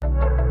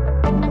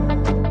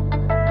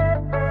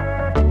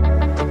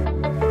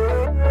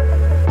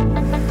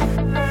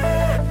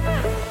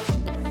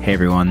Hey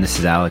everyone, this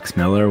is Alex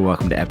Miller.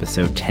 Welcome to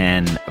episode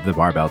 10 of the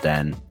Barbell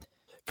Den.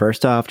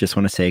 First off, just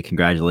want to say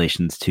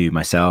congratulations to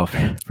myself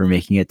for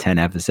making it 10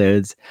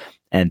 episodes.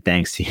 And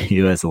thanks to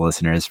you as the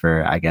listeners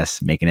for,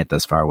 making it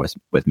thus far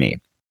with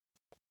me.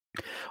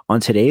 On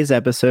today's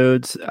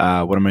episodes, what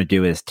I'm going to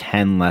do is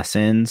 10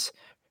 lessons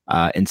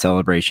in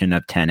celebration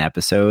of 10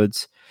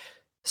 episodes.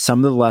 Some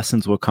of the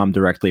lessons will come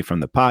directly from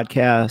the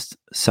podcast.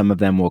 Some of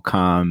them will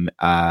come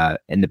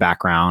in the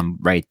background,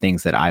 right?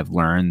 Things that I've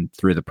learned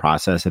through the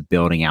process of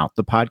building out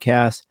the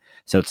podcast.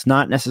 So it's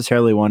not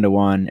necessarily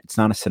one-to-one. It's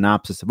not a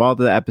synopsis of all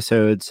the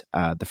episodes.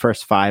 The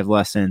first 5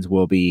 lessons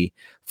will be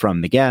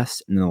from the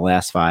guests, and the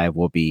last 5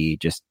 will be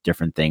just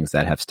different things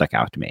that have stuck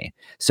out to me.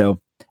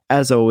 So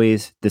as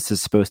always, this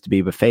is supposed to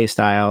be buffet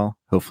style.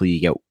 Hopefully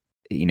you get,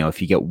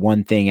 if you get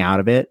one thing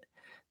out of it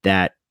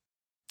that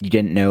you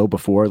didn't know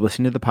before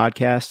listening to the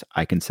podcast,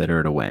 I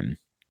consider it a win.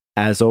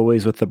 As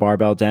always with the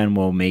Barbell Den,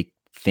 we'll make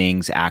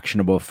things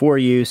actionable for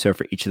you. So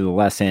for each of the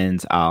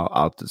lessons,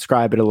 I'll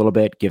describe it a little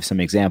bit, give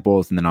some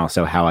examples, and then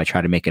also how I try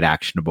to make it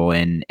actionable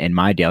in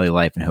my daily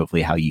life, and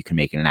hopefully how you can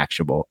make it an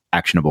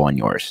actionable in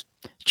yours.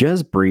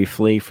 Just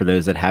briefly, for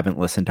those that haven't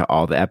listened to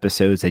all the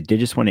episodes, I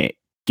did just want to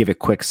give a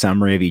quick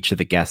summary of each of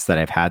the guests that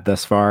I've had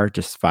thus far,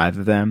 just 5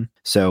 of them.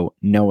 So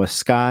Noah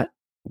Scott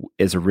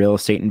is a real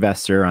estate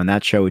investor. On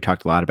that show, we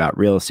talked a lot about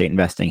real estate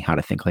investing, how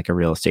to think like a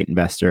real estate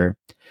investor.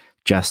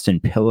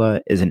 Justin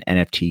Pilla is an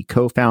NFT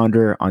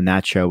co-founder. On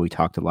that show, we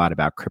talked a lot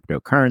about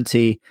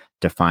cryptocurrency,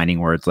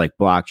 defining words like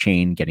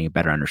blockchain, getting a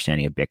better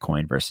understanding of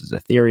Bitcoin versus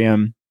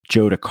Ethereum.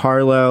 Joe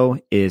DiCarlo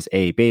is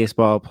a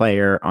baseball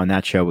player. On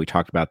that show, we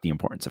talked about the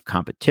importance of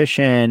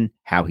competition,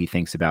 how he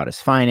thinks about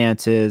his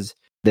finances,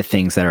 the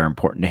things that are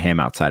important to him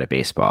outside of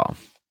baseball.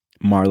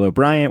 Marlo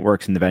Bryant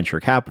works in the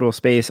venture capital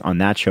space. On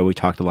that show, we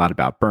talked a lot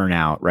about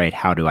burnout, right?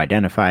 How to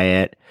identify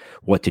it,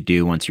 what to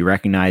do once you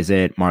recognize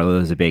it.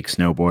 Marlo is a big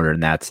snowboarder,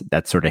 and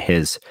that's sort of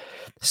his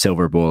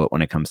silver bullet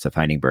when it comes to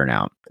finding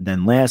burnout.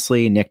 Then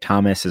lastly, Nick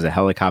Thomas is a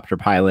helicopter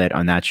pilot.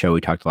 On that show,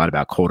 we talked a lot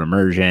about cold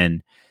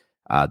immersion,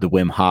 the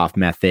Wim Hof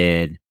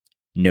method,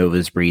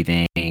 Nova's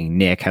breathing.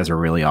 Nick has a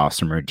really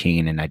awesome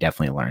routine, and I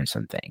definitely learned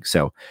some things.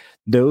 So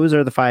those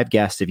are the 5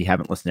 guests. If you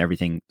haven't listened to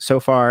everything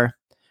so far,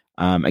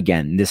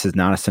 again, this is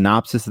not a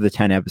synopsis of the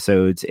 10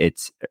 episodes.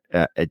 It's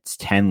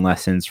 10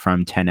 lessons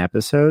from 10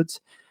 episodes,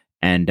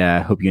 and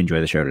hope you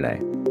enjoy the show today.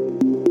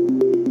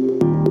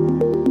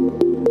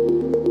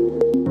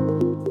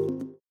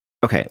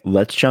 Okay,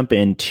 let's jump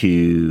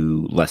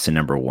into lesson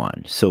number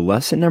 1. So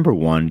lesson number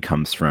 1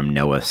 comes from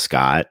Noah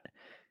Scott,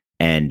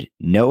 and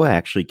Noah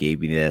actually gave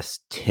me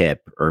this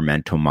tip or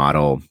mental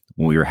model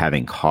when we were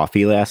having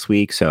coffee last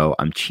week. So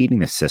I'm cheating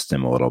the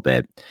system a little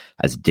bit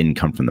as it didn't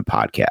come from the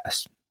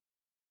podcast.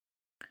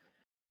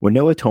 What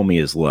Noah told me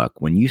is, look,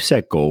 when you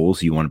set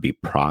goals, you want to be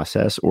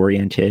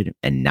process-oriented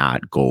and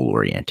not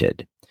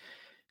goal-oriented.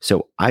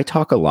 So I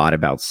talk a lot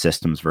about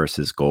systems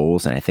versus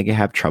goals, and I think I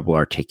have trouble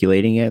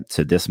articulating it.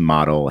 So this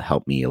model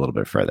helped me a little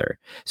bit further.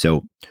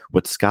 So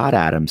what Scott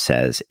Adams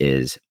says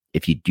is,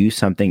 if you do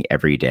something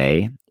every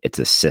day, it's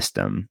a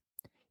system.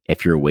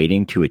 If you're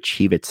waiting to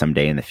achieve it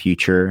someday in the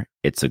future,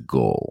 it's a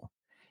goal.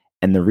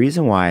 And the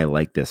reason why I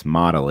like this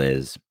model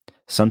is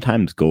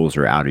sometimes goals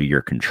are out of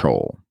your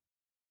control.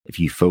 If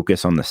you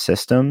focus on the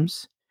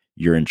systems,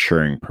 you're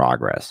ensuring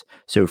progress.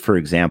 So for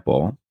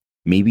example,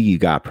 maybe you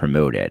got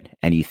promoted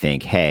and you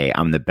think, hey,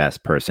 I'm the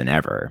best person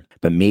ever.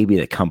 But maybe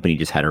the company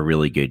just had a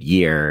really good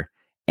year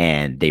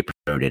and they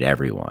promoted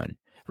everyone,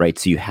 right?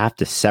 So you have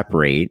to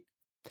separate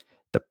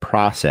the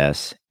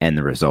process and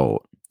the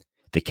result.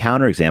 The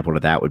counterexample to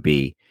that would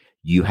be,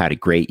 you had a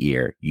great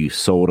year. You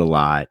sold a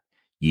lot.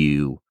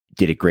 You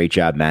did a great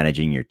job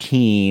managing your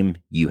team.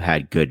 You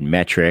had good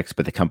metrics,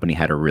 but the company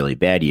had a really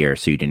bad year,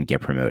 so you didn't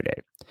get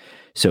promoted.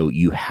 So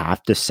you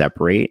have to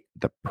separate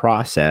the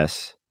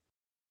process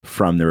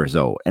from the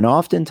result. And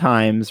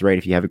oftentimes, right,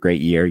 if you have a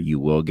great year, you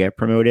will get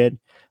promoted.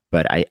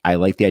 But I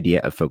like the idea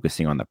of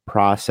focusing on the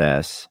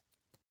process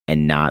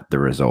and not the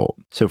result.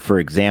 So for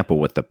example,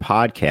 with the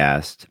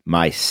podcast,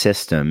 my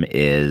system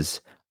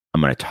is I'm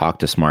going to talk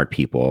to smart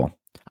people.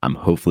 I'm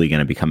hopefully going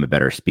to become a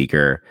better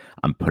speaker.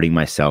 I'm putting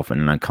myself in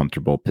an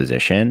uncomfortable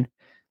position.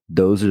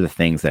 Those are the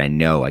things that I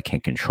know I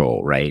can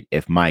control, right?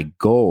 If my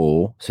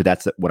goal, so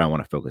that's what I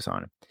want to focus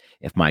on.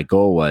 If my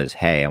goal was,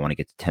 hey, I want to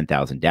get to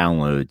 10,000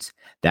 downloads,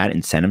 that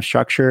incentive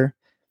structure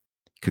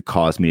could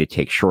cause me to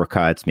take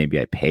shortcuts. Maybe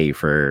I pay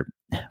for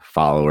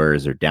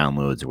followers or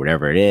downloads or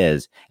whatever it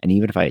is. And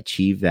even if I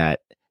achieve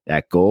that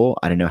goal,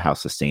 I don't know how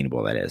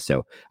sustainable that is.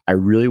 So I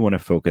really want to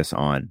focus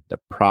on the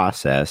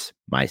process,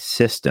 my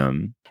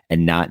system,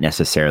 and not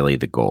necessarily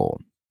the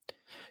goal.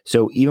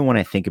 So even when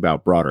I think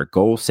about broader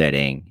goal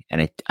setting,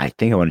 and I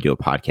think I want to do a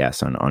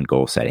podcast on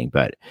goal setting,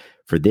 but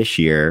for this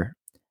year,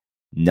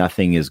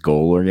 nothing is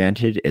goal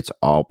oriented. It's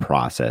all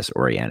process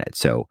oriented.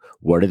 So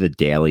what are the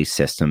daily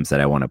systems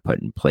that I want to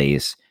put in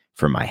place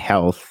for my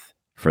health,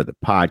 for the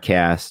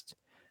podcast?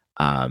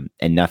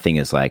 And nothing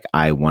is like,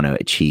 I want to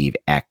achieve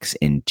X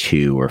in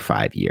 2 or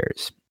 5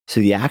 years. So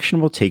the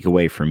actionable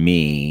takeaway for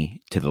me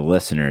to the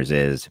listeners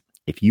is,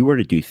 if you were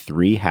to do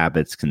 3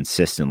 habits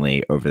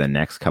consistently over the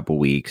next couple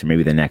weeks, or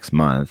maybe the next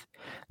month,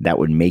 that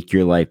would make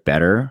your life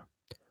better,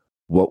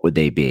 what would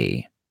they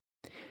be?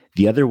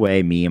 The other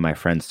way me and my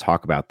friends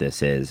talk about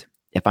this is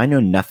if I know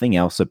nothing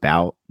else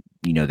about,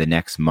 the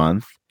next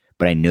month,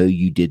 but I know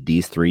you did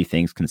these 3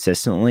 things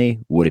consistently,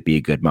 would it be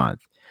a good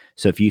month?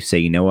 So if you say,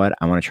 you know what,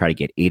 I want to try to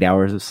get 8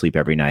 hours of sleep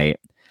every night.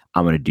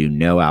 I'm going to do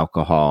no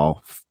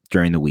alcohol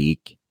during the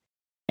week.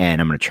 And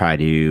I'm going to try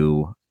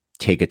to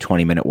take a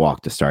 20-minute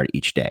walk to start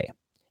each day.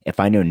 If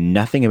I know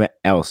nothing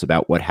else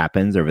about what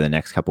happens over the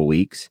next couple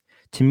weeks,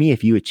 to me,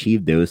 if you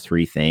achieve those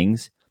 3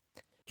 things,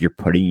 you're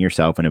putting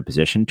yourself in a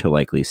position to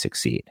likely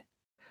succeed.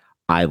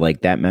 I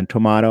like that mental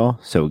model.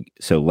 So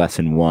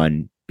lesson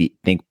 1,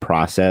 think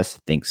process,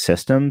 think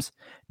systems,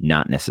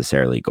 not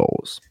necessarily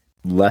goals.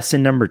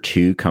 Lesson number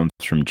 2 comes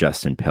from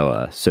Justin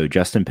Pilla. So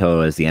Justin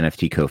Pilla is the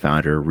NFT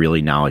co-founder,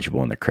 really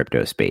knowledgeable in the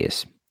crypto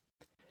space.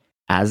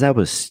 As I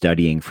was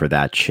studying for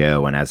that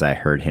show and as I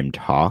heard him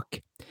talk,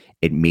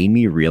 it made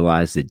me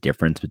realize the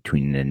difference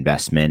between an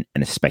investment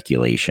and a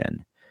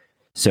speculation.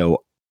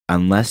 So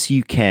unless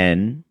you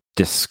can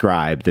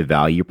describe the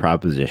value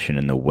proposition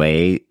and the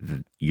way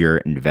your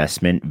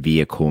investment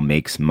vehicle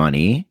makes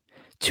money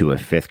to a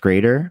 5th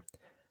grader,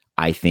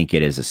 I think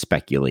it is a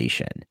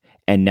speculation.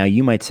 And now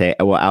you might say,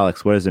 oh, well,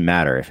 Alex, what does it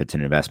matter if it's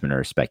an investment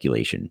or a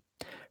speculation?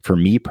 For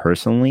me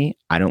personally,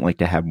 I don't like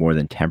to have more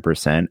than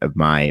 10% of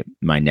my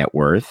net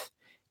worth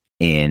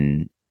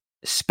in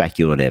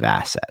speculative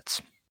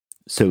assets.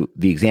 So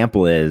the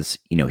example is,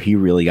 he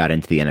really got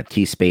into the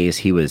NFT space.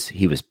 He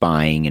was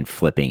buying and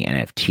flipping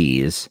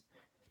NFTs.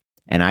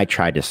 And I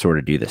tried to sort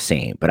of do the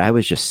same, but I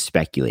was just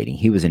speculating.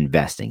 He was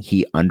investing.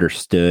 He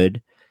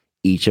understood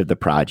each of the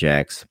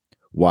projects,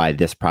 why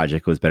this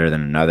project was better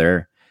than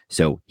another.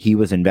 So he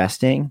was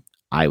investing,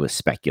 I was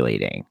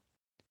speculating.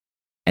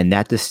 And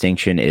that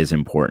distinction is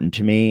important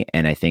to me.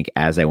 And I think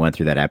as I went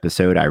through that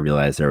episode, I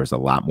realized there was a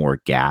lot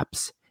more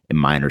gaps in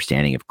my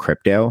understanding of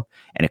crypto.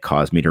 And it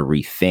caused me to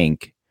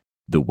rethink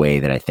the way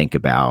that I think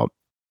about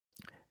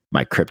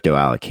my crypto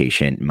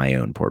allocation in my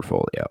own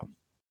portfolio.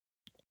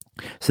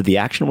 So the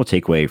actionable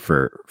takeaway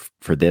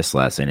for this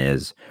lesson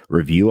is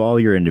review all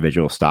your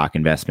individual stock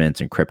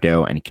investments in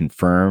crypto and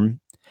confirm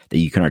that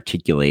you can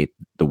articulate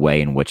the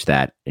way in which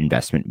that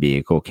investment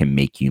vehicle can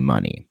make you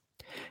money.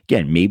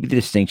 Again, maybe the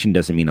distinction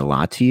doesn't mean a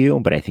lot to you,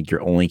 but I think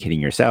you're only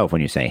kidding yourself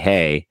when you say,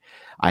 hey,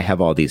 I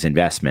have all these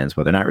investments.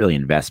 Well, they're not really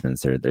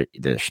investments.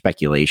 They're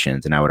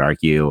speculations. And I would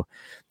argue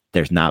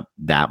there's not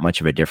that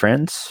much of a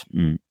difference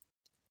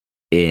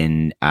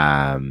in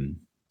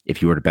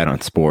if you were to bet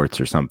on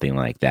sports or something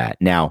like that.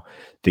 Now,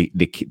 the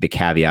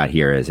caveat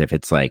here is if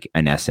it's like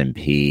an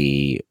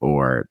S&P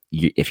or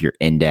if you're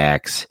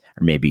index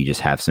or maybe you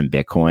just have some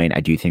Bitcoin,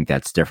 I do think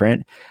that's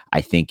different.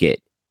 I think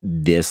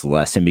this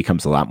lesson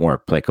becomes a lot more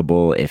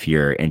applicable if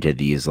you're into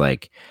these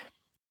like,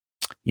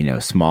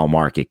 small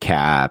market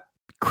cap,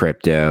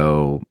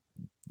 crypto,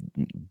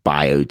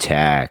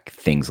 biotech,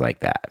 things like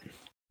that.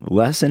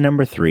 Lesson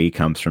number 3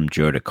 comes from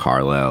Joe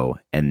DiCarlo,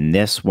 and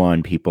this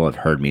one people have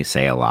heard me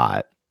say a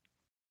lot.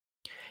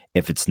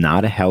 If it's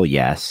not a hell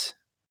yes,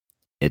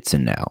 it's a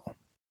no.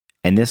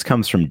 And this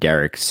comes from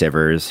Derek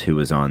Sivers, who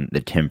was on the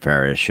Tim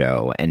Ferriss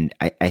show. And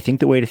I think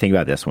the way to think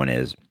about this one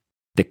is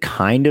the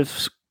kind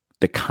of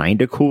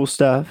cool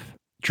stuff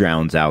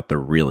drowns out the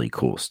really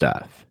cool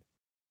stuff.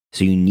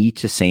 So you need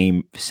to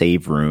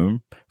save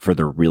room for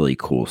the really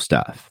cool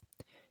stuff.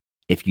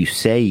 If you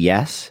say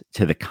yes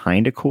to the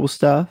kind of cool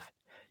stuff,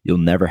 you'll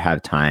never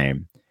have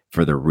time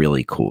for the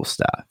really cool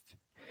stuff.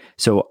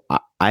 So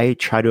I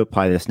try to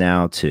apply this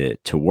now to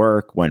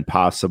work when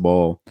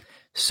possible,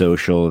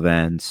 social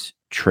events,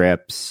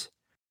 trips.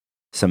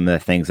 Some of the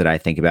things that I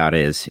think about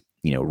is,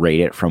 rate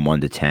it from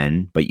 1 to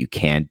 10, but you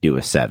can't do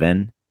a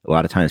 7. A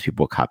lot of times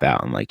people cop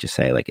out and just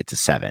say it's a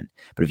 7.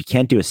 But if you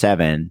can't do a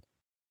 7,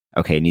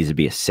 okay, it needs to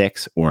be a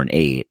 6 or an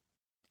 8.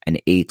 An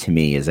 8 to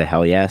me is a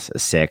hell yes. A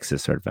 6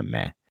 is sort of a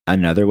meh.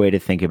 Another way to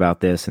think about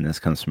this, and this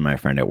comes from my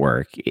friend at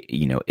work,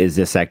 is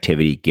this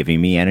activity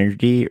giving me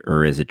energy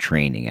or is it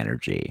draining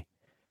energy?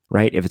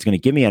 Right? If it's going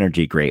to give me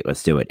energy, great,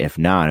 let's do it. If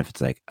not, if it's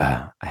like,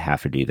 I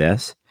have to do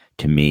this,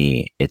 to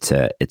me, it's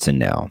a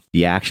no.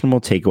 The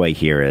actionable takeaway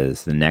here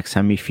is the next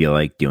time you feel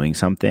like doing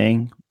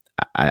something,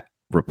 I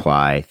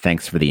reply,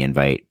 thanks for the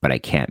invite, but I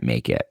can't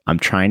make it. I'm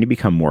trying to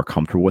become more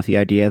comfortable with the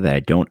idea that I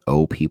don't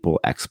owe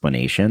people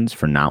explanations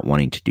for not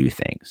wanting to do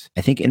things.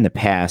 I think in the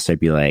past, I'd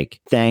be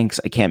like, thanks,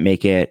 I can't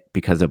make it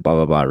because of blah,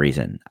 blah, blah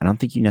reason. I don't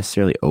think you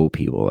necessarily owe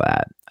people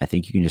that. I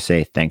think you can just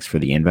say, thanks for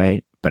the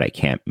invite, but I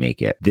can't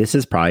make it. This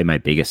is probably my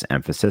biggest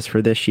emphasis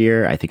for this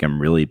year. I think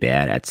I'm really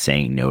bad at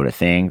saying no to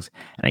things.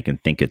 And I can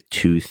think of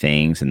 2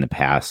 things in the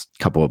past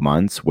couple of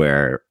months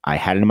where I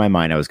had it in my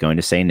mind I was going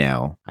to say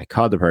no. I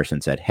called the person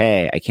and said,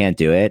 hey, I can't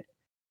do it.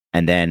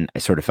 And then I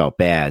sort of felt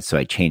bad, so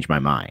I changed my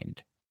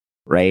mind,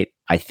 right?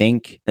 I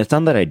think it's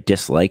not that I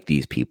dislike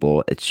these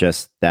people. It's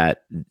just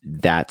that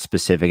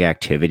specific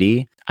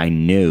activity I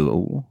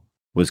knew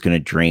was going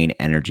to drain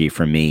energy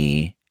from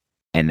me.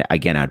 And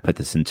again, I'd put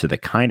this into the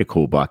kind of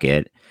cool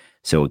bucket.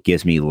 So it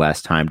gives me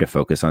less time to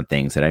focus on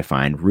things that I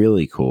find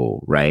really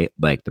cool, right?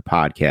 Like the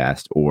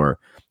podcast or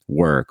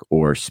work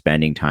or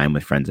spending time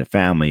with friends and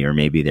family, or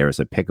maybe there was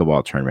a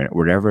pickleball tournament,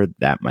 whatever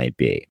that might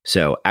be.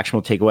 So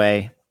actionable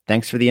takeaway,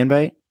 thanks for the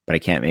invite, but I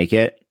can't make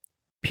it.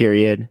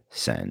 Period.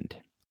 Send.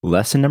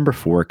 Lesson number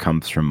 4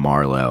 comes from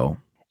Marlo.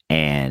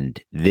 And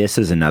this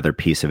is another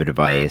piece of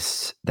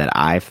advice that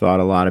I've thought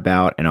a lot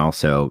about, and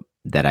also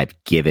that I've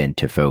given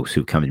to folks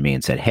who've come to me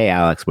and said, "Hey,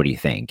 Alex, what do you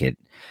think?"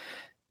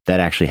 That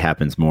actually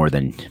happens more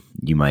than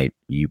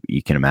you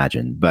can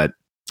imagine. But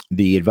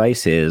the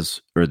advice is,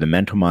 or the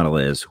mental model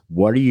is,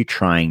 what are you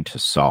trying to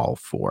solve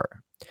for?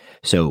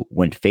 So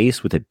when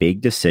faced with a big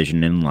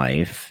decision in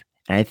life,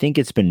 and I think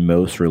it's been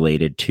most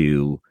related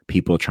to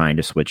people trying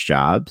to switch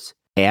jobs,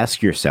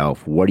 ask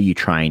yourself, what are you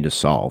trying to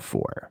solve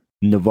for?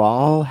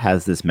 Naval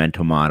has this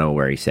mental model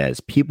where he says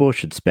people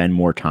should spend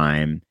more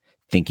time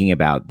thinking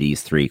about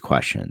these 3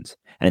 questions.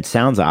 And it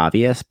sounds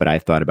obvious, but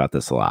I've thought about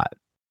this a lot.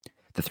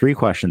 The 3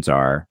 questions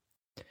are,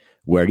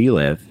 where do you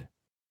live?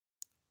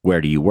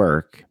 Where do you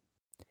work?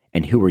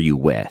 And who are you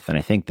with? And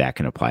I think that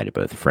can apply to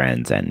both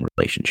friends and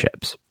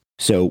relationships.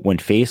 So when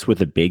faced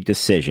with a big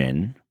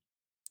decision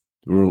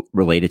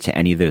related to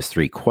any of those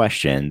 3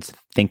 questions,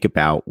 think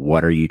about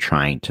what are you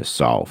trying to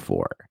solve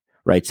for,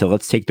 right? So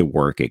let's take the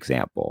work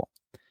example.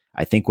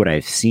 I think what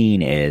I've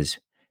seen is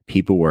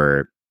people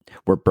were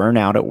burnt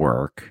out at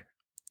work,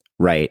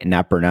 right? And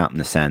not burnt out in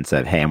the sense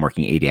of, hey, I'm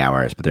working 80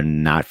 hours, but they're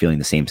not feeling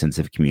the same sense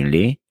of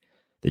community.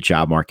 The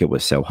job market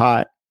was so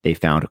hot, they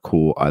found a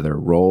cool other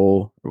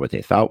role or what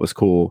they thought was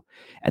cool,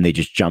 and they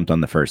just jumped on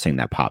the first thing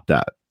that popped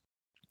up.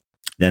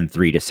 Then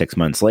 3 to 6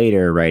 months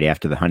later, right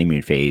after the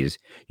honeymoon phase,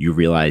 you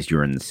realize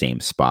you're in the same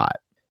spot.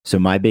 So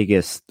my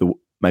biggest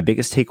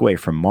takeaway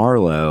from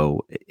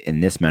Marlo in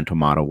this mental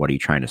model, what are you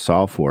trying to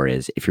solve for,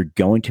 is if you're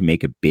going to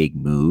make a big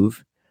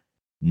move,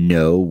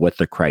 know what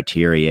the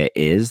criteria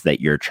is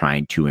that you're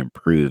trying to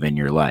improve in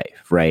your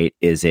life, right?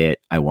 Is it,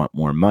 I want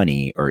more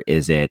money, or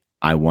is it,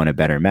 I want a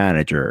better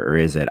manager, or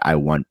is it, I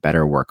want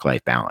better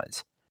work-life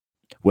balance?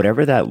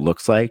 Whatever that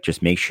looks like,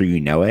 just make sure you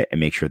know it and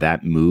make sure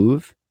that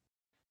move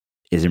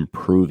is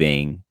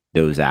improving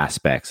those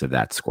aspects of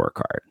that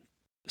scorecard.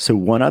 So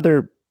one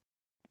other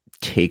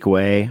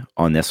takeaway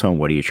on this one,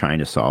 what are you trying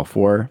to solve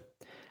for?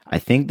 I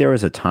think there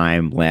was a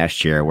time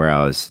last year where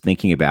I was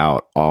thinking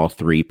about all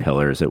 3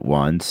 pillars at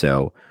once.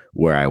 So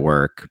where I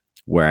work,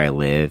 where I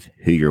live,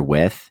 who you're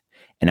with,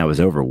 and I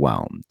was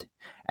overwhelmed.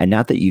 And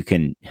not that you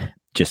can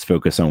just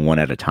focus on one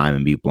at a time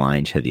and be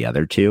blind to the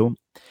other 2,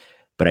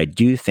 but I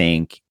do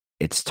think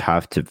it's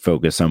tough to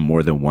focus on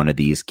more than one of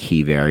these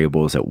key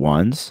variables at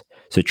once.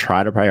 So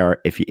try to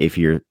if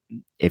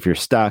you're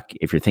stuck,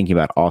 if you're thinking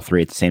about all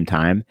 3 at the same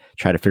time,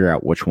 try to figure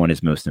out which one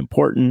is most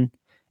important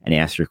and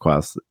ask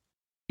yourself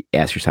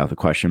the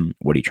question,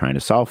 what are you trying to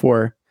solve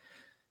for?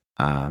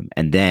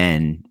 And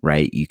then,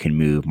 right, you can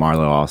move.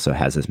 Marlo also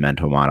has this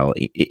mental model.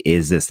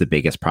 Is this the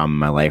biggest problem in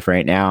my life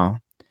right now?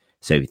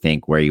 So you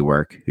think where you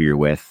work, who you're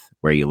with,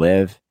 where you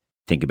live,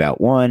 think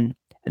about one,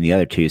 and the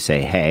other 2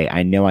 say, hey,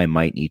 I know I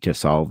might need to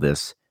solve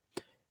this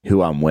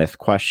who I'm with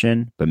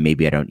question, but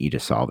maybe I don't need to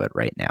solve it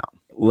right now.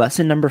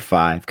 Lesson number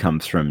 5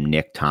 comes from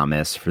Nick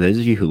Thomas. For those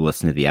of you who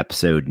listen to the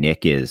episode,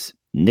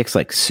 Nick's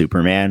like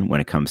Superman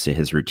when it comes to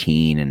his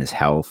routine and his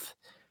health.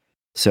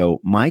 So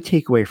my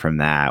takeaway from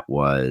that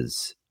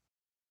was,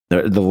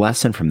 the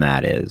lesson from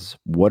that is,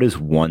 what is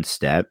one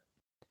step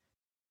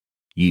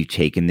you've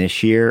taken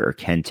this year or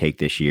can take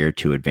this year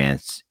to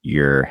advance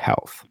your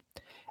health?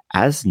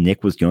 As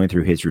Nick was going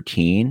through his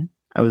routine,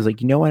 I was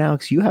like, you know what,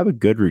 Alex, you have a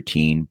good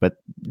routine, but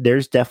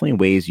there's definitely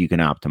ways you can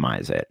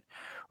optimize it,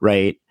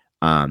 right?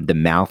 The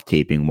mouth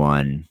taping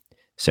one.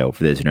 So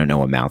for those who don't know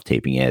what mouth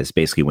taping is,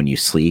 basically when you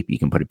sleep, you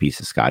can put a piece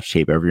of Scotch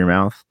tape over your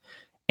mouth,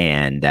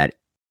 and that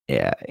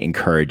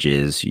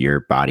encourages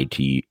your body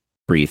to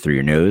breathe through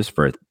your nose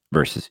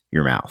versus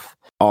your mouth.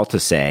 All to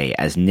say,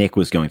 as Nick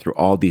was going through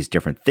all these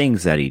different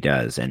things that he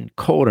does, and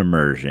cold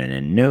immersion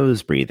and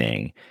nose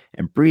breathing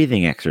and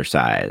breathing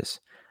exercise,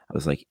 I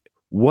was like,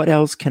 what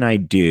else can I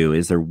do?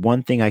 Is there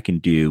one thing I can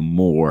do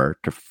more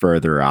to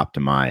further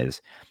optimize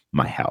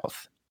my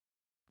health?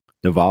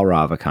 Naval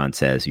Ravikant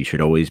says you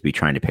should always be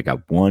trying to pick up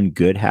one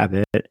good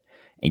habit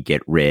and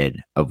get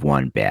rid of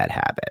one bad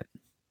habit.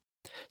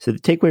 So the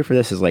takeaway for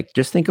this is, like,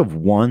 just think of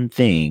one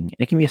thing, and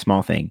it can be a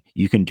small thing,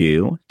 you can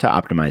do to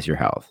optimize your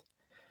health.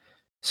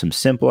 Some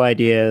simple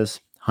ideas: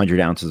 100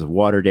 ounces of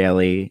water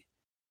daily,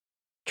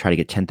 try to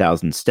get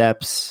 10,000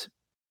 steps,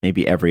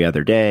 maybe every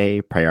other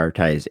day,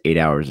 prioritize 8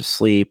 hours of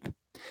sleep.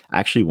 I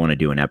actually want to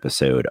do an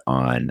episode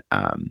on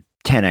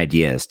 10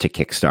 ideas to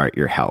kickstart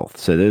your health.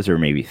 So those are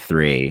maybe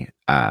 3.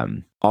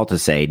 All to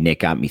say, Nick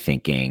got me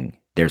thinking,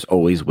 there's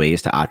always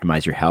ways to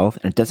optimize your health.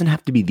 And it doesn't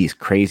have to be these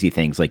crazy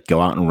things like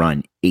go out and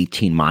run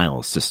 18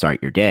 miles to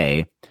start your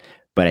day.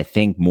 But I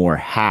think more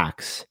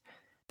hacks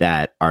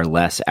that are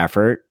less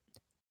effort,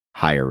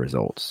 higher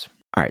results.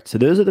 All right, so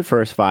those are the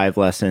first 5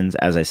 lessons.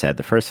 As I said,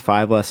 the first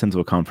 5 lessons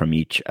will come from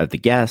each of the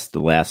guests. The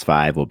last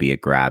 5 will be a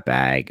grab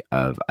bag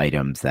of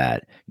items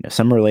that,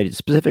 some are related to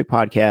specific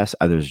podcasts,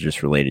 others are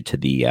just related to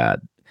the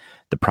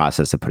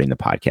process of putting the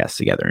podcast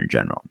together in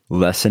general.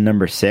 Lesson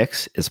number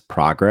 6 is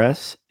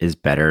progress is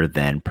better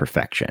than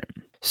perfection.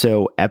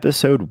 So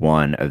episode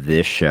 1 of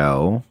this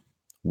show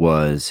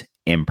was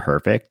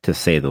imperfect, to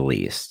say the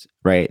least,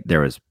 right?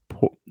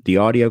 The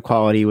audio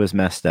quality was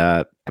messed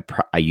up.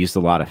 I used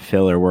a lot of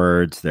filler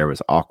words. There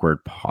was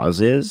awkward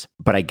pauses,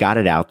 but I got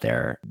it out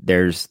there.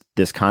 There's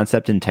this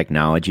concept in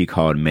technology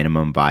called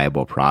minimum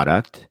viable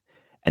product.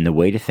 And the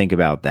way to think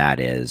about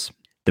that is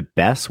the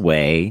best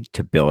way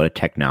to build a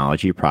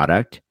technology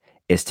product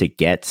is to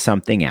get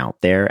something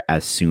out there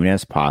as soon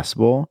as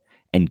possible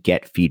and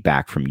get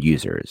feedback from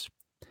users.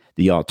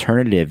 The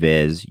alternative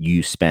is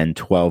you spend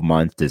 12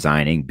 months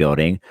designing,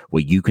 building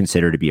what you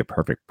consider to be a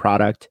perfect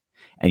product,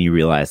 and you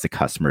realize the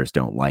customers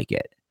don't like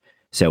it.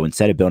 So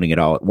instead of building it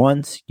all at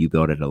once, you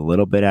build it a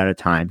little bit at a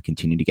time,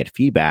 continue to get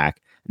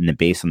feedback, and then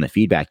based on the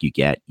feedback you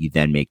get, you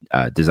then make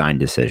design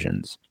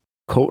decisions.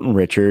 Colton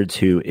Richards,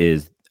 who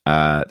is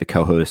the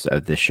co-host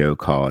of this show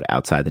called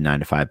Outside the 9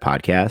 to 5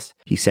 podcast,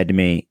 he said to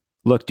me,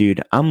 "Look,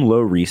 dude, I'm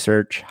low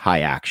research, high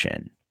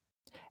action."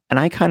 And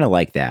I kind of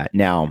like that.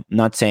 Now, I'm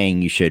not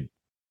saying you should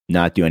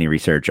not do any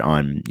research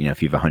on,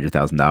 if you have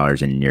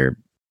 $100,000 in your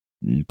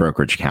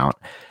brokerage account,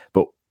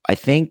 but I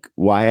think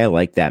why I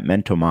like that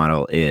mental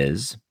model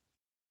is,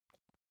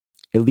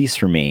 at least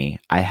for me,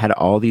 I had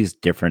all these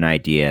different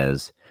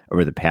ideas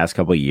over the past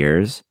couple of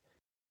years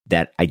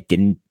that I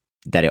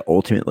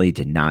ultimately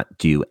did not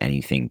do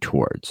anything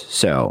towards.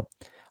 So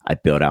I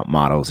built out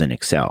models in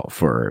Excel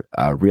for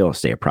a real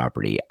estate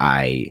property.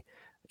 I,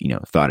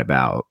 thought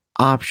about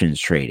options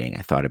trading.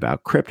 I thought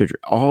about crypto,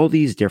 all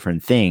these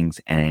different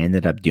things, and I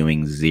ended up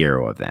doing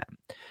 0 of them.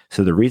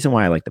 So the reason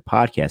why I like the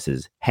podcast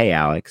is, hey,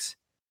 Alex,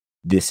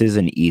 this is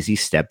an easy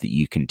step that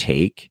you can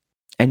take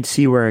and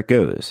see where it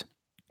goes.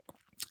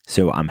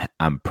 So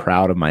I'm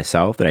proud of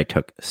myself that I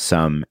took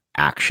some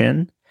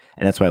action,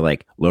 and that's why I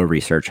like low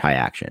research, high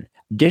action.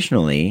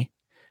 Additionally,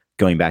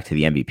 going back to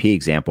the MVP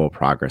example,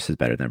 progress is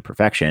better than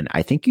perfection.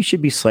 I think you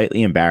should be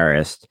slightly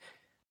embarrassed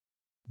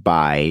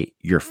by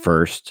your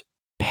first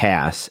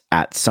pass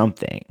at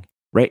something,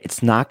 right?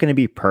 It's not going to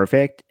be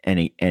perfect,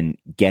 and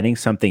getting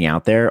something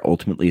out there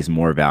ultimately is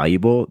more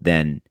valuable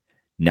than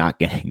not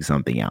getting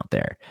something out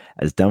there.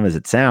 As dumb as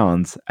it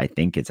sounds, I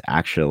think it's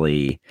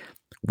actually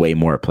way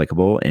more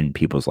applicable in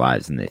people's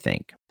lives than they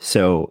think.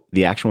 So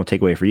the actionable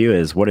takeaway for you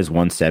is, what is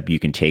one step you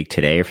can take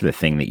today for the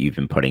thing that you've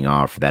been putting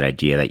off, for that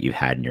idea that you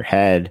had in your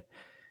head?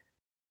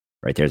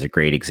 Right, there's a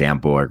great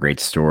example or a great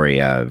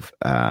story of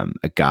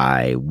a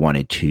guy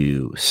wanted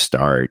to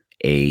start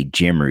a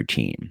gym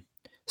routine.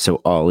 So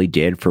all he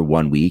did for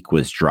 1 week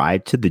was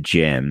drive to the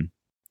gym,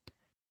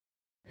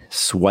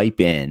 swipe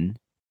in,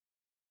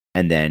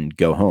 and then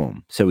go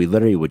home. So he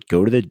literally would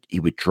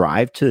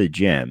drive to the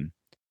gym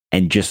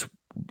and just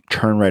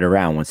turn right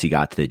around once he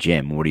got to the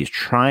gym. What he was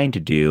trying to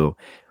do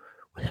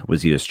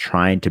was he was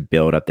trying to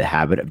build up the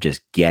habit of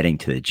just getting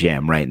to the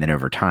gym, right? And then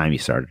over time, he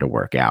started to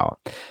work out.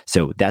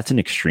 So that's an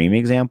extreme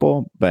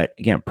example. But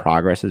again,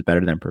 progress is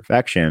better than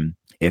perfection.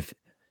 If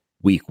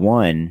week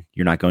 1,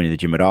 you're not going to the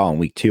gym at all, and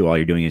week 2, all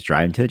you're doing is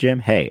driving to the gym,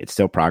 hey, it's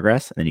still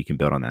progress, and then you can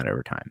build on that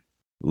over time.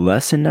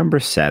 Lesson number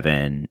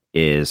 7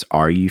 is,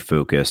 are you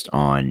focused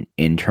on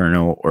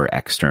internal or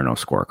external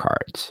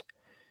scorecards?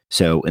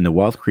 So in the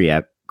wealth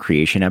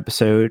creation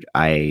episode,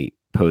 I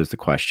posed the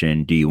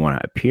question, do you want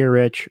to appear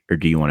rich or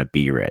do you want to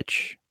be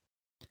rich?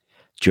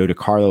 Joe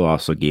DiCarlo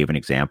also gave an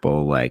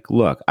example like,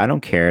 look, I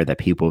don't care that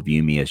people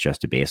view me as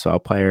just a baseball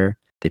player.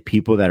 The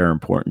people that are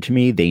important to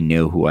me, they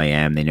know who I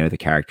am. They know the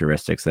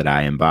characteristics that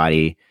I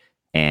embody,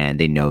 and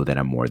they know that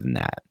I'm more than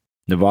that.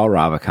 Naval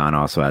Ravikant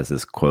also has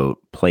this quote,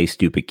 play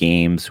stupid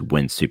games,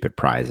 win stupid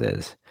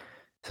prizes.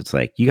 So it's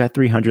like, you got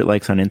 300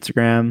 likes on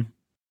Instagram.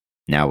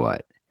 Now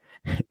what?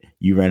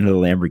 You rented a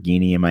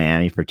Lamborghini in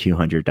Miami for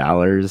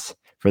 $200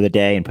 for the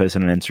day and post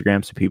it on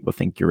Instagram so people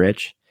think you're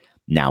rich.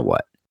 Now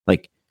what?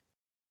 Like,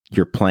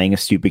 you're playing a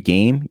stupid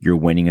game, you're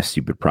winning a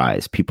stupid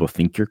prize. People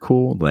think you're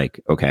cool.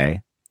 Like,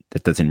 okay,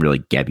 that doesn't really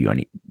get you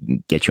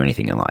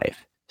anything in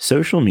life.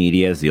 Social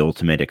media is the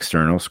ultimate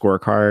external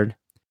scorecard.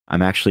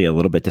 I'm actually a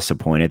little bit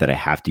disappointed that I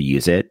have to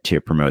use it to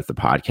promote the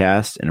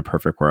podcast. In a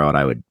perfect world,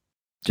 I would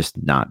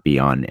just not be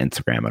on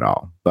Instagram at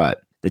all.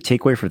 But the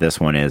takeaway for this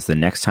one is, the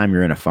next time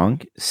you're in a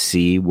funk,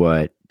 see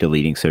what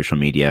deleting social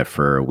media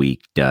for a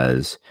week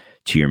does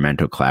to your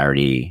mental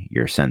clarity,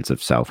 your sense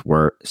of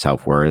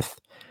self-worth.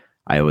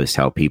 I always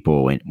tell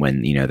people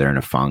when they're in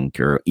a funk,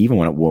 or even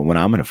when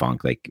I'm in a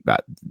funk, like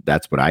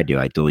that's what I do.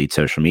 I delete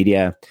social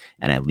media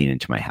and I lean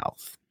into my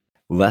health.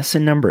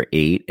 Lesson number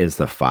 8 is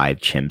the 5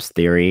 chimps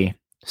theory.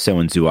 So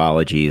in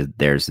zoology,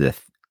 there's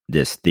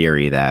this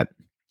theory that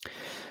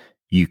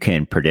you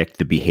can predict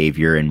the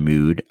behavior and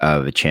mood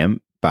of a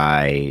chimp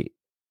by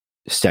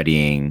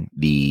studying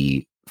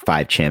the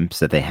 5 chimps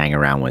that they hang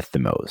around with the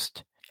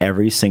most.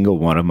 Every single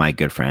one of my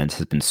good friends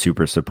has been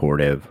super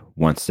supportive,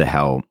 wants to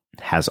help,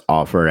 has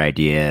offered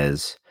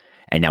ideas,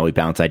 and now we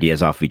bounce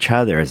ideas off each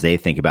other as they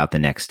think about the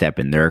next step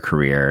in their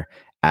career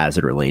as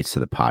it relates to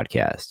the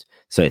podcast.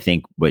 So I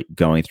think what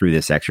going through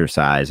this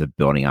exercise of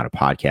building out a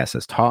podcast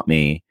has taught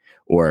me,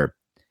 or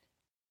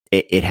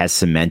it has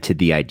cemented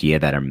the idea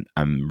that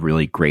I'm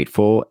really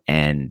grateful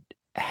and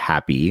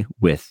happy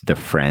with the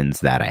friends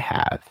that I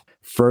have.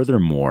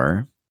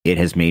 Furthermore, it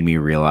has made me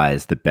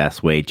realize the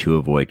best way to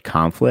avoid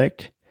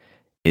conflict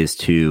is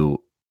to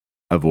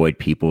avoid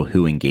people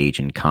who engage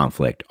in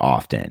conflict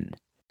often.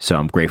 So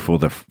I'm grateful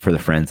for the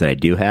friends that I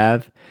do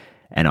have,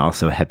 and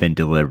also have been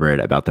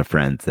deliberate about the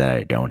friends that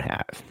I don't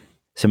have.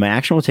 So my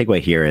actionable takeaway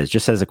here is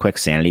just as a quick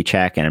sanity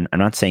check, and I'm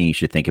not saying you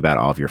should think about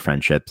all of your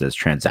friendships as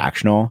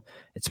transactional.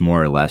 It's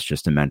more or less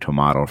just a mental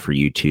model for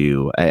you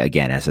to,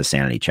 again, as a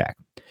sanity check.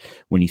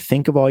 When you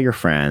think of all your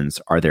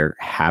friends, are there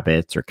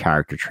habits or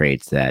character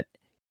traits that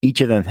each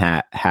of them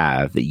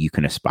have that you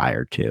can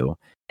aspire to?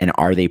 And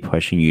are they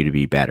pushing you to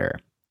be better?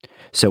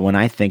 So when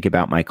I think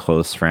about my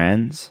close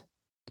friends,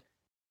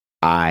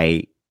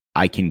 I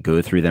can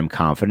go through them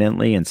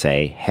confidently and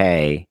say,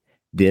 hey,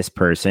 this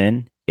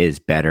person is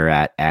better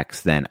at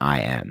X than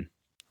I am.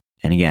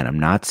 And again, I'm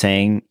not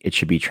saying it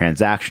should be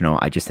transactional.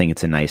 I just think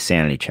it's a nice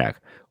sanity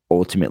check.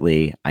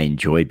 Ultimately, I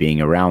enjoy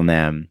being around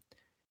them.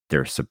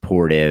 They're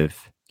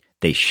supportive.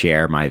 They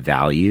share my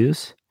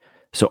values.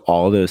 So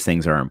all those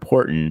things are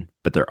important,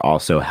 but they're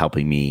also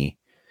helping me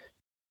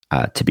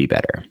to be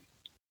better.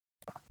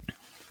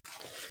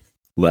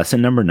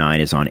 Lesson number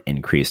 9 is on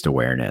increased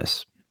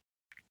awareness.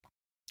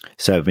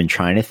 So I've been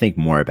trying to think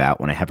more about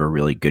when I have a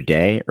really good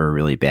day or a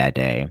really bad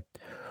day,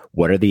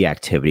 what are the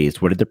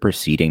activities? What did the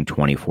preceding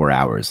 24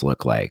 hours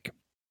look like?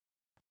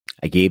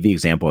 I gave the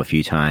example a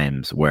few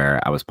times where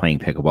I was playing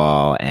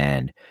pickleball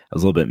and I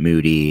was a little bit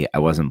moody. I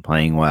wasn't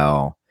playing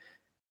well.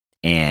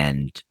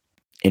 And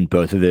in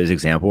both of those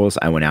examples,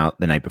 I went out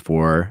the night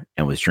before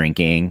and was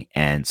drinking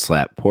and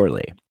slept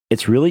poorly.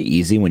 It's really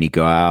easy when you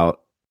go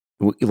out,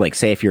 like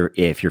say if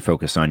you're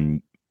focused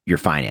on your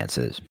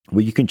finances,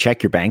 well, you can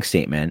check your bank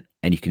statement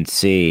and you can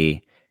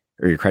see,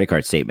 or your credit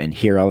card statement,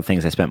 here are all the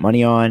things I spent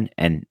money on,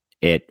 and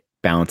it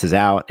balances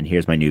out, and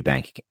here's my new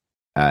balance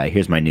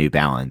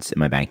in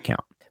my bank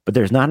account. But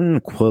there's not an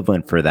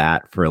equivalent for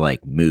that for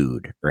like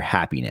mood or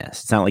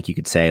happiness. It's not like you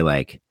could say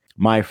like,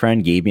 my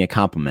friend gave me a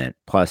compliment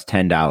plus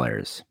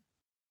 $10.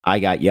 I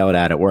got yelled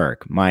at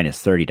work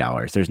minus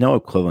 $30. There's no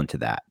equivalent to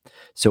that.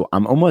 So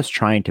I'm almost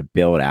trying to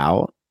build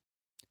out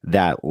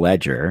that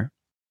ledger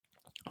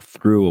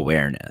through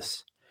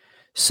awareness.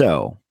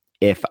 So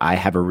if I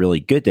have a really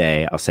good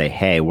day, I'll say,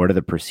 hey, what are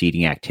the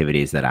preceding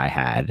activities that I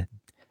had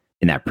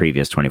in that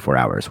previous 24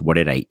 hours? What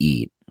did I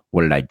eat?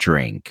 What did I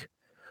drink?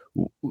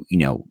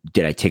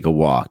 Did I take a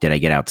walk? Did I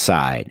get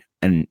outside?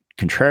 And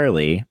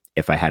contrarily,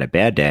 if I had a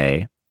bad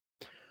day,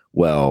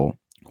 well,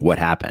 what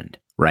happened?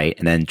 Right.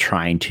 And then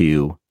trying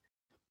to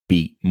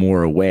be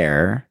more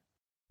aware,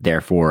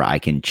 therefore I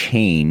can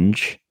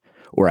change,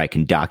 or I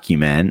can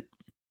document,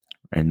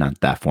 and not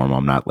that formal.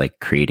 I'm not like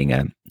creating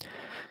a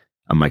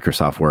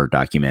Microsoft Word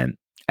document.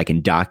 I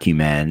can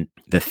document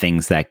the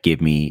things that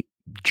give me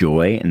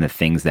joy and the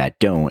things that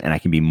don't, and I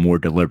can be more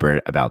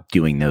deliberate about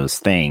doing those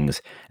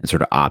things and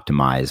sort of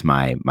optimize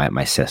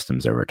my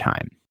systems over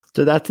time.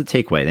 So that's the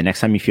takeaway. The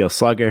next time you feel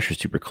sluggish or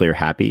super clear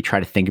happy, try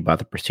to think about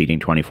the preceding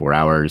 24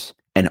 hours,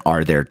 and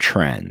are there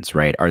trends,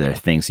 right? Are there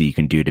things that you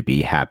can do to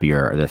be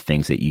happier? Are there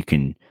things that you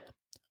can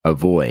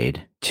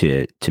avoid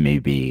to maybe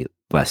be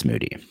less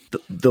moody?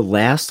 The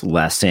last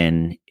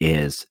lesson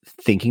is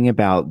thinking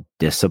about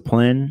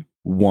discipline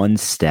one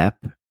step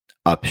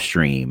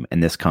upstream.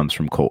 And this comes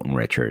from Colton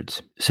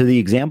Richards. So the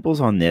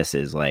examples on this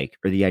is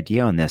the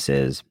idea on this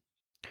is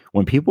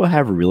when people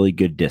have really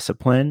good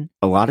discipline,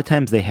 a lot of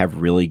times they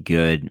have really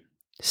good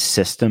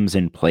systems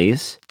in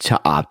place to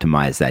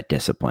optimize that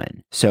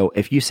discipline. So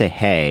if you say,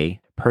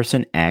 hey,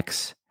 person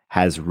X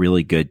has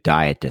really good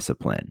diet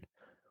discipline,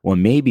 well,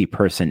 maybe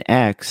person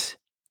X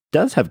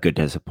does have good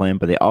discipline,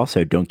 but they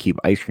also don't keep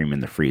ice cream in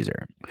the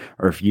freezer.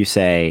 Or if you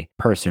say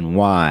person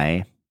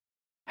Y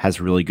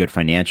has really good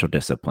financial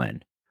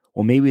discipline,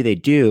 well, maybe they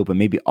do, but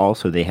maybe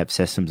also they have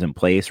systems in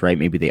place, right?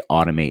 Maybe they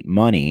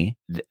automate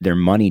their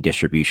money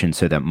distribution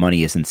so that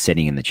money isn't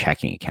sitting in the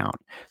checking account.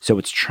 So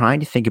it's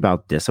trying to think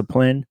about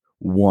discipline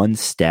one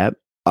step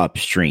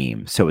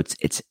upstream. So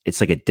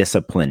it's like a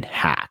discipline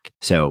hack.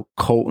 So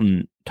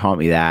Colton taught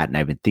me that, and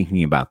I've been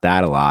thinking about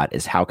that a lot,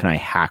 is how can I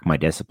hack my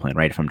discipline,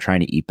 right? If I'm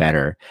trying to eat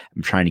better,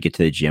 I'm trying to get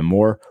to the gym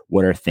more,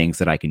 what are things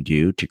that I can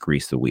do to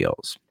grease the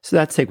wheels? So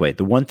that's takeaway.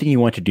 The one thing you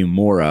want to do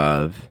more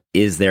of,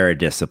 is there a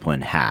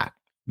discipline hack?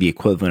 The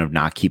equivalent of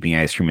not keeping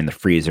ice cream in the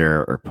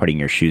freezer or putting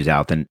your shoes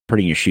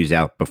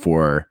out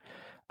before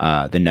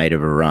the night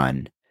of a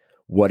run.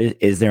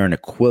 Is there an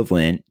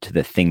equivalent to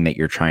the thing that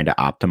you're trying to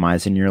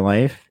optimize in your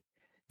life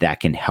that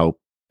can help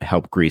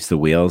grease the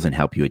wheels and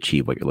help you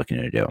achieve what you're looking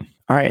to do?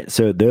 All right.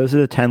 So those are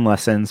the 10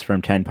 lessons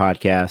from 10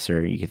 podcasts,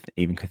 or you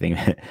could think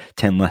of it,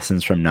 10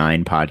 lessons from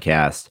 9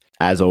 podcasts.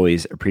 As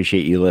always,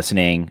 appreciate you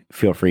listening.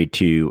 Feel free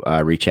to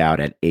reach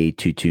out at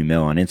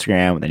A22mil on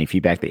Instagram with any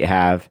feedback that you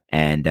have.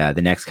 And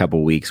the next couple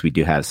of weeks, we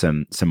do have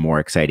some more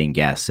exciting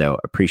guests. So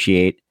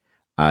appreciate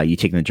you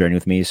taking the journey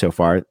with me so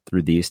far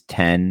through these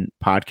 10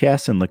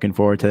 podcasts, and looking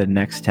forward to the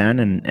next 10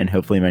 and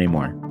hopefully many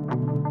more.